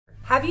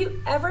Have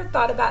you ever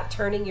thought about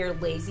turning your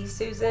Lazy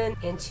Susan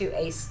into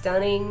a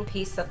stunning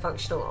piece of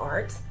functional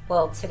art?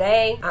 Well,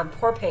 today I'm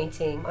pour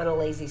painting on a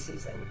Lazy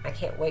Susan. I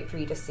can't wait for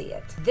you to see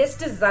it. This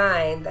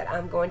design that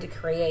I'm going to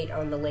create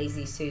on the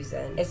Lazy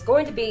Susan is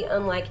going to be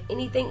unlike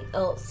anything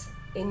else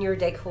in your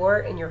decor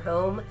in your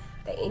home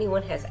that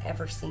anyone has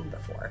ever seen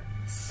before.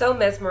 So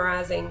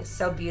mesmerizing,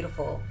 so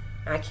beautiful.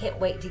 I can't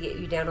wait to get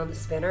you down on the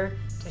spinner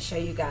to show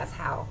you guys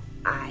how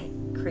I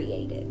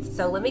created.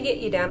 So let me get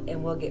you down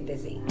and we'll get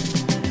busy.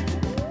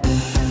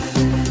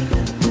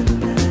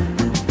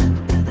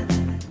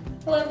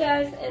 Hello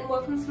guys, and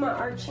welcome to my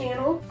art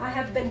channel. I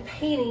have been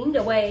painting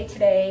away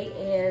today,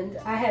 and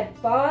I had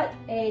bought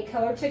a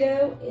color to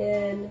go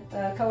in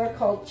a color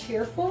called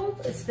Cheerful.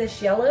 It's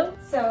this yellow.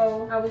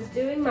 So I was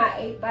doing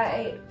my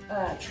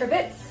 8x8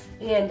 trivets,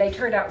 and they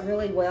turned out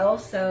really well.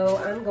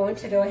 So I'm going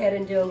to go ahead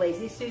and do a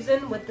Lazy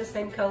Susan with the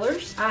same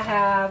colors. I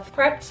have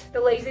prepped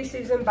the Lazy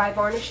Susan by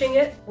varnishing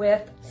it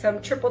with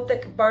some triple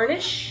thick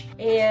varnish,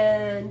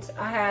 and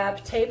I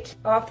have taped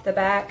off the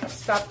back. I've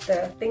stopped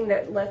the thing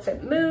that lets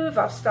it move.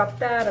 I've stopped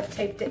that. I've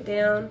taped it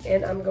down,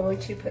 and I'm going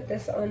to put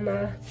this on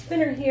my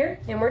spinner here,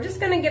 and we're just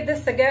going to give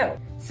this a go.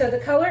 So the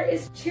color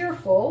is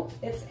Cheerful.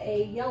 It's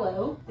a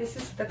yellow. This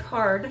is the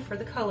card for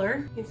the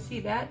color. You can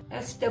see that,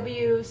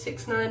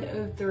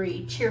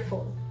 SW6903, Cheerful.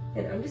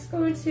 And I'm just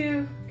going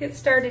to get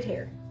started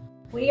here.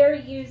 We are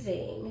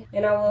using,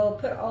 and I will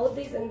put all of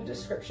these in the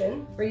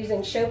description, we're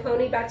using Show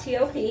Pony by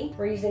TLP,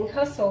 we're using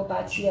Hustle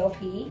by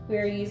TLP,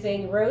 we're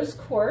using Rose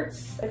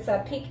Quartz, it's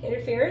a Pink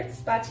Interference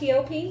by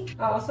TLP,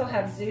 I also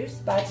have Zeus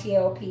by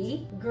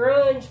TLP,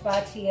 Grunge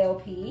by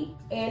TLP,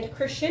 and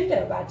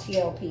Crescendo by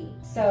TLP.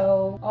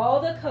 So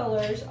all the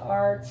colors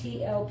are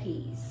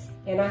TLPs.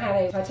 And I have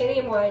a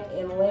titanium white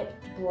and lamp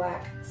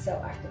black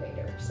cell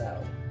activator.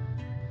 So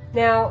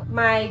now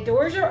my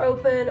doors are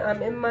open,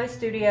 I'm in my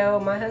studio,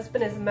 my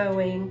husband is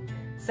mowing,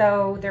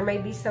 so there may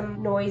be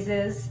some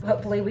noises.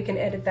 Hopefully we can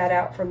edit that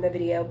out from the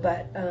video,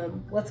 but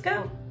let's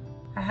go.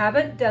 I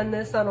haven't done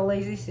this on a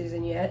Lazy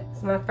Susan yet.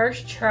 It's my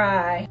first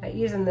try at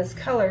using this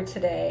color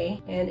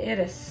today, and it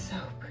is so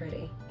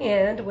pretty.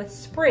 And with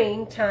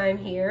springtime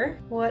here,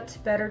 what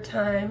better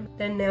time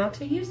than now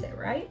to use it,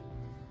 right?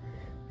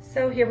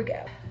 So here we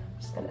go.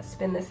 I'm just gonna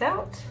spin this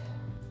out.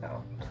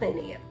 Oh,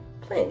 plenty of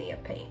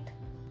paint.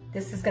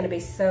 This is gonna be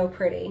so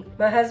pretty.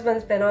 My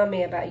husband's been on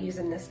me about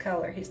using this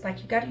color. He's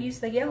like, you gotta use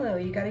the yellow,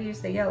 you gotta use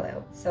the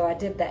yellow. So I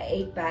did the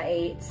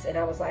 8x8s, and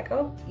I was like,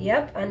 oh,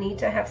 yep, I need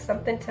to have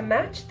something to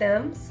match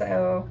them.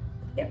 So,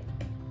 yep,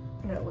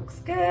 that looks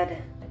good.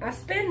 I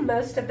spin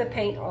most of the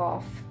paint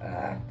off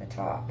the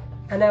top.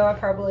 I know I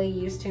probably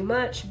use too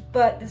much,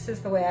 but this is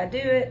the way I do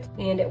it,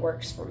 and it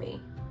works for me.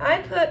 I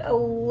put a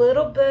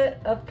little bit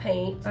of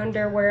paint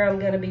under where I'm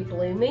gonna be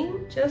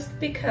blooming, just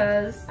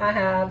because I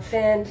have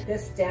thinned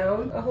this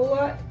down a whole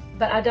lot,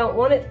 but I don't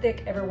want it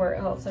thick everywhere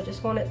else. I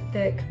just want it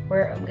thick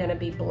where I'm gonna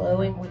be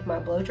blowing with my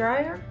blow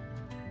dryer.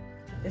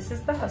 This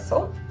is the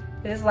Hustle.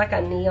 It is like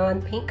a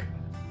neon pink.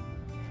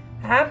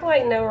 I have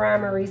like no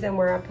rhyme or reason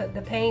where I put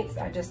the paints.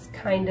 I just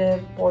kind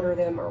of border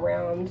them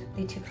around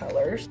the two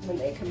colors when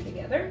they come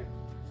together.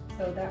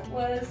 So that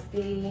was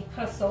the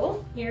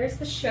Hustle. Here's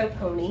the Show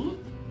Pony.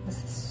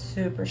 This is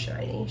super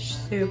shiny,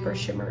 super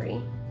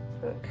shimmery.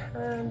 I'll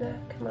kind of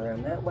come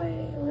around that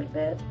way a little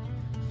bit.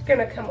 It's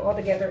gonna come all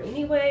together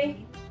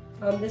anyway.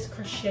 This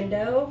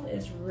Crescendo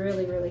is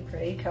really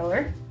pretty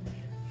color,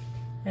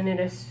 and it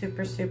is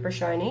super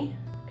shiny.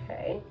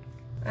 Okay,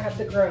 I have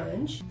the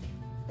Grunge.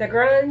 The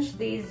Grunge,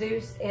 the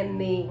Zeus,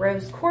 and the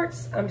Rose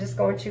Quartz, I'm just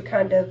going to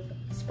kind of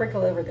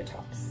sprinkle over the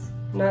tops.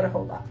 Not a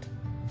whole lot.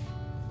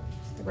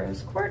 Just the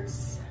Rose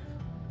Quartz.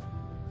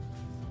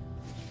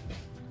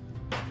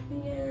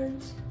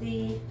 And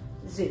the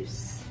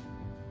Zeus.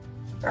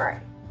 All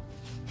right,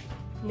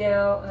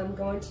 now I'm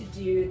going to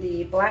do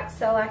the black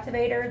cell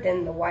activator,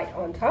 then the white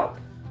on top.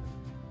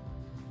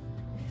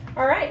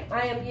 All right,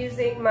 I am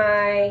using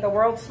the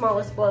world's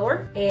smallest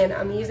blower, and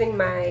I'm using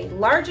my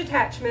large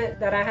attachment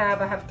that I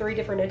have. I have 3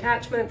 different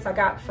attachments I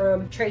got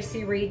from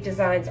Tracy Reed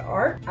Designs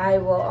Art. I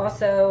will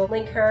also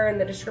link her in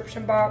the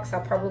description box.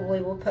 I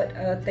probably will put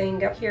a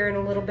thing up here in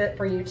a little bit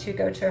for you to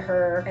go to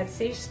her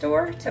Etsy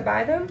store to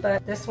buy them,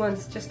 but this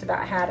one's just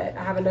about had it.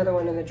 I have another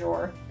one in the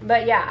drawer.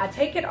 But yeah, I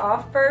take it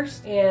off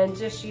first and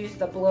just use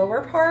the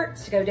blower part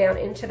to go down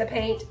into the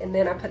paint, and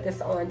then I put this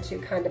on to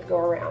kind of go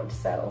around.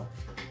 So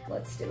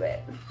let's do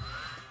it.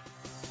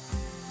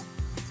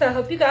 So I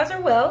hope you guys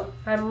are well.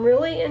 I'm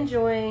really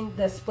enjoying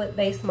the split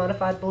base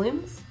modified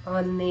blooms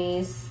on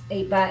these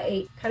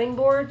 8x8 cutting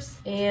boards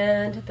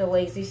and the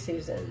Lazy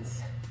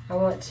Susans. I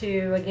want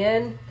to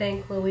again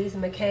thank Louise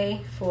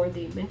McKay for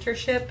the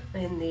mentorship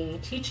and the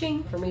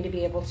teaching for me to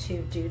be able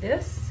to do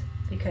this,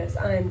 because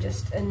I'm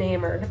just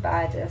enamored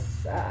by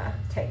this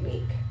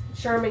technique.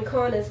 Charmin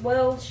Khan as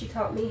well, she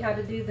taught me how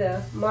to do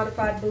the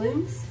modified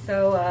blooms.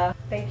 So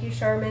thank you,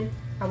 Charmin.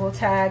 I will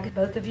tag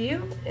both of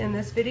you in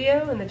this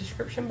video in the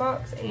description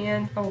box,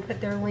 and I will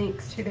put their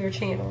links to their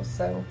channels.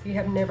 So if you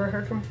have never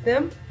heard from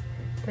them,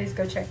 please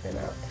go check them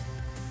out.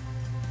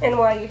 And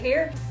while you're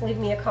here, leave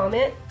me a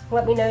comment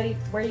Let me know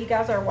where you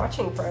guys are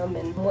watching from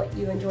and what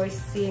you enjoy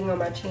seeing on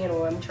my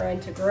channel. I'm trying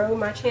to grow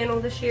my channel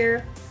this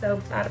year, so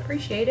I'd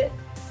appreciate it.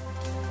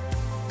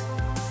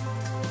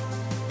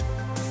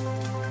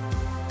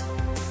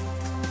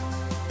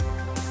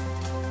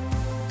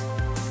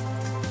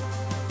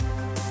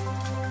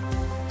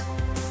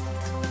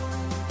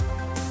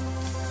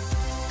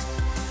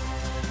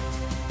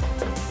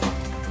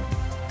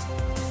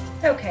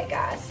 Okay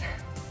guys,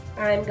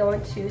 I'm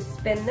going to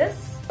spin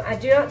this. I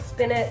do not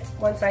spin it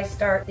once I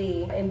start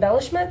the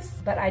embellishments,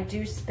 but I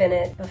do spin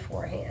it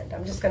beforehand.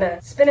 I'm just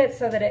gonna spin it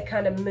so that it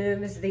kind of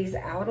moves these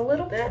out a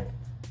little bit.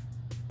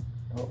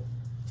 Oh,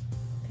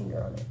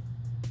 finger on it.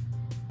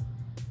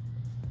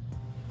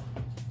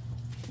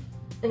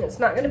 And it's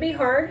not gonna be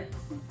hard,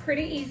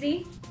 pretty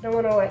easy. I don't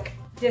wanna like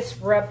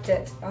disrupt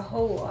it a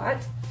whole lot.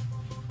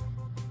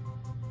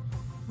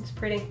 It's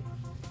pretty,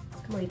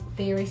 it's gonna be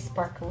very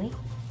sparkly.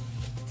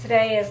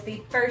 Today is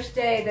the first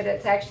day that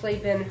it's actually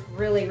been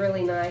really,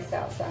 really nice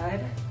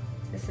outside.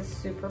 This is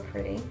super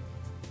pretty.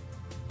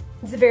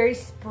 It's very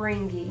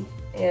springy,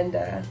 and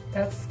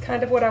that's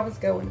kind of what I was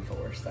going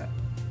for. So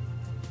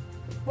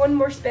one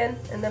more spin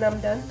and then I'm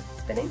done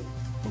spinning.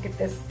 Look at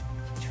this,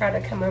 try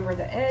to come over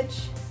the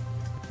edge.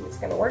 It's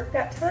gonna work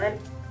that time.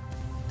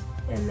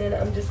 And then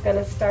I'm just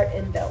gonna start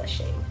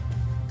embellishing.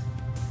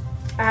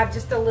 I have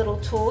just a little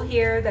tool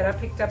here that I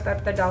picked up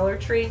at the Dollar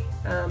Tree.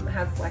 It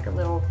has like a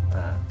little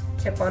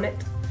tip on it.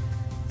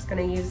 Just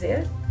gonna use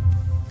it.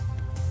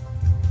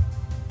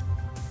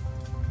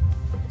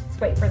 Let's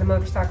wait for the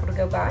motorcycle to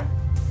go by.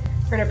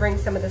 We're gonna bring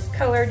some of this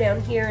color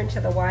down here into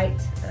the white.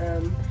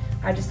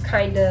 I just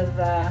kind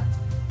of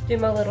do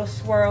my little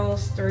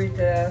swirls through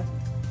the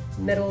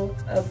middle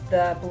of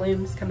the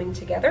blooms coming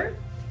together.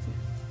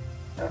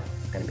 Oh,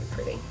 it's gonna be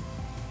pretty.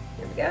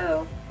 Here we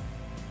go.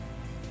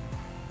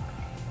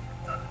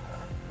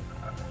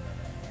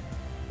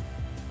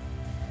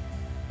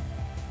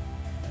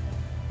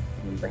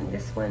 Bring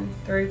this one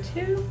through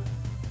too.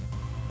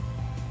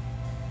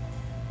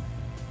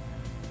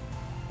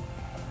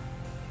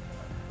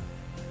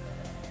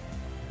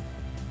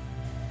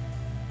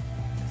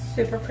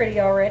 Super pretty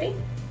already.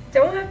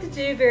 Don't have to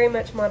do very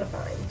much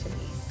modifying to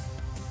these.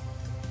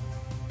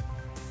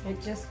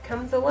 It just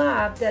comes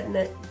alive, doesn't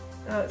it?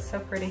 Oh, it's so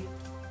pretty.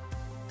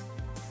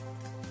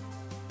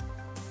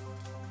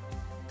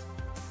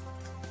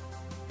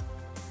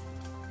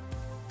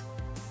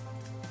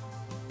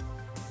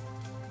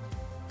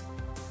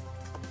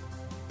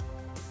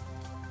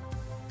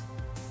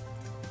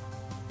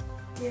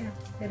 Yeah,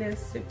 it is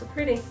super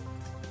pretty.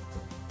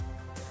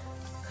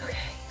 Okay,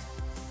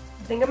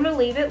 I think I'm gonna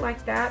leave it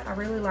like that. I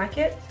really like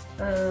it.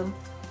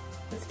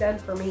 It's done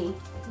for me.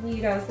 You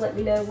guys let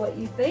me know what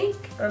you think.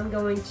 I'm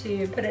going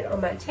to put it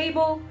on my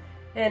table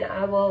and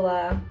I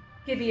will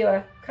give you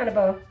a kind of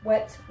a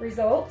wet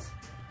result.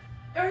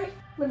 All right,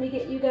 let me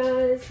get you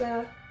guys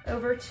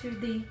over to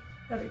the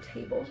other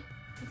table.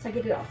 Once I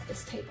get it off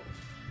this table.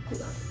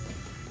 Hold on.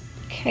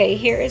 Okay,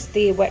 here is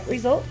the wet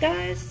result,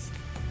 guys.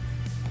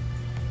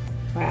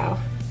 Wow.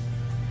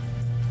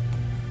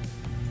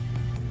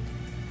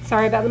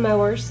 Sorry about the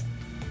mowers.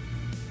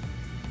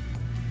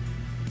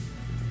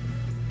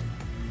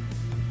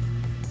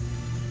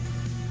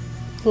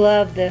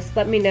 Love this.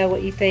 Let me know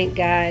what you think,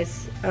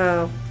 guys.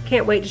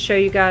 Can't wait to show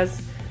you guys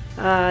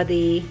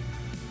the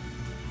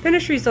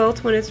finished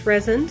result when it's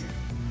resined.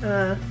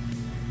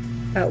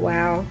 But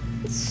wow,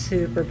 it's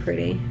super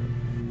pretty.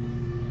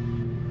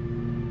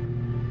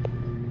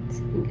 Let's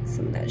see if we can get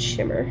some of that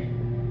shimmer.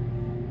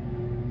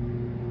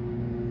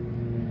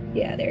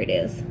 Yeah, there it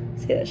is.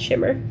 See that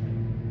shimmer?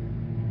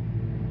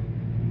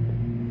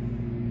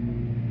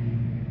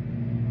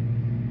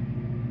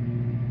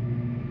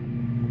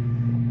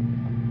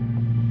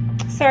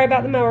 Sorry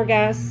about the mower,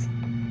 guys.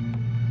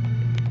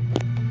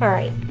 All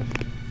right.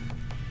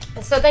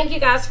 So thank you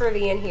guys for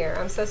being here.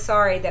 I'm so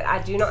sorry that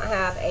I do not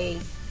have a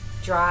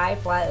dry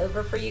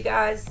flyover for you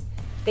guys.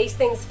 These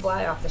things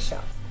fly off the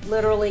shelf.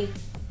 Literally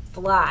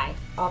fly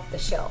off the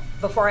shelf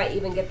before I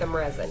even get them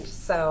resined.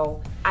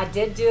 So I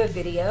did do a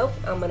video.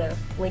 I'm gonna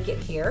link it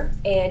here,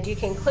 and you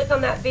can click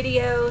on that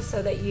video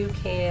so that you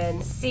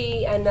can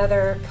see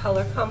another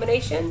color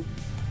combination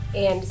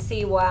and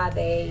see why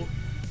they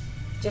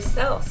just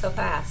sell so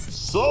fast.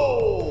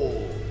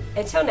 So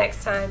until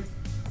next time,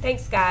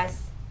 thanks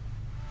guys.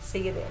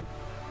 See you then.